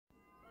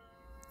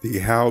The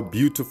How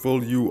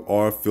Beautiful You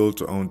Are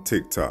filter on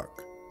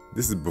TikTok.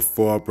 This is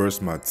before I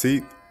brush my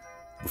teeth,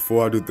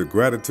 before I do the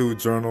gratitude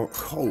journal.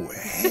 Oh,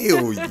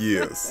 hell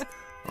yes.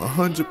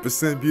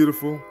 100%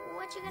 beautiful.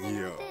 What you gonna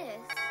do with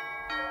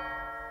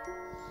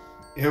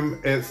this?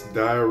 MS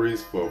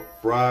Diaries for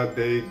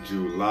Friday,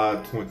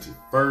 July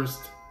 21st.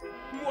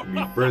 Let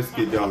me first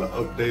give y'all an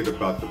update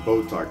about the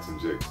Botox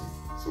injection.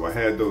 So I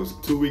had those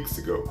 2 weeks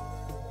ago.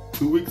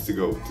 2 weeks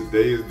ago,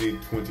 today is the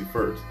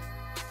 21st.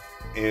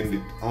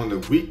 And on the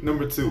week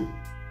number 2,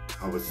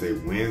 I would say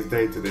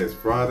Wednesday, today's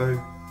Friday,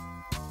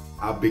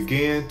 I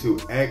began to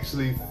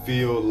actually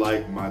feel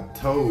like my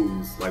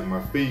toes, like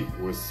my feet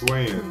were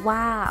swaying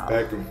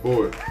back and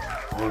forth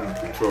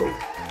uncontrolled.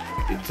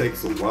 It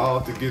takes a while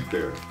to get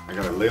there. I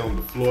gotta lay on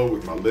the floor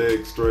with my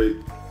legs straight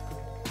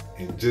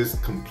and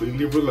just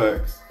completely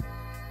relax.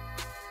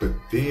 But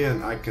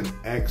then I can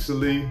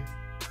actually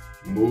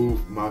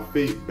move my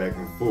feet back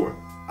and forth.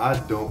 I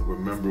don't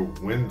remember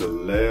when the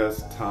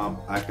last time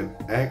I could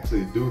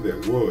actually do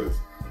that was.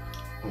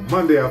 On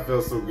Monday I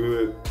felt so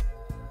good,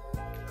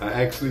 I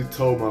actually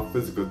told my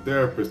physical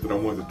therapist that I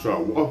wanted to try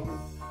walking.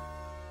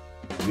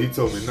 And he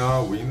told me,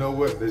 nah, well, you know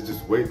what, let's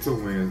just wait till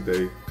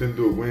Wednesday. Couldn't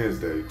do it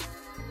Wednesday.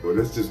 But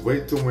let's just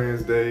wait till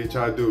Wednesday,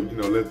 try to do,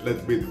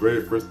 let's be the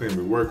very first thing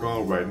we work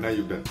on. Right now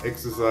you've done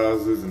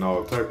exercises and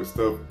all type of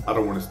stuff. I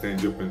don't want to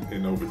stand you up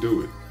and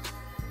overdo it.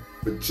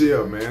 But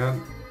yeah,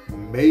 man,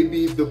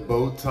 maybe the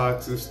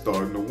Botox is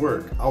starting to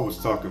work. I was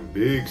talking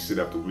big shit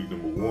after week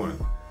number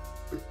 1.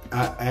 But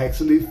I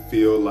actually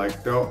feel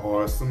like there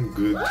are some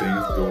good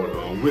things going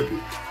on with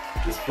it.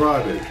 It's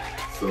Friday,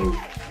 so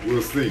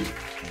we'll see.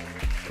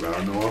 But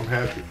I know I'm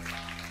happy.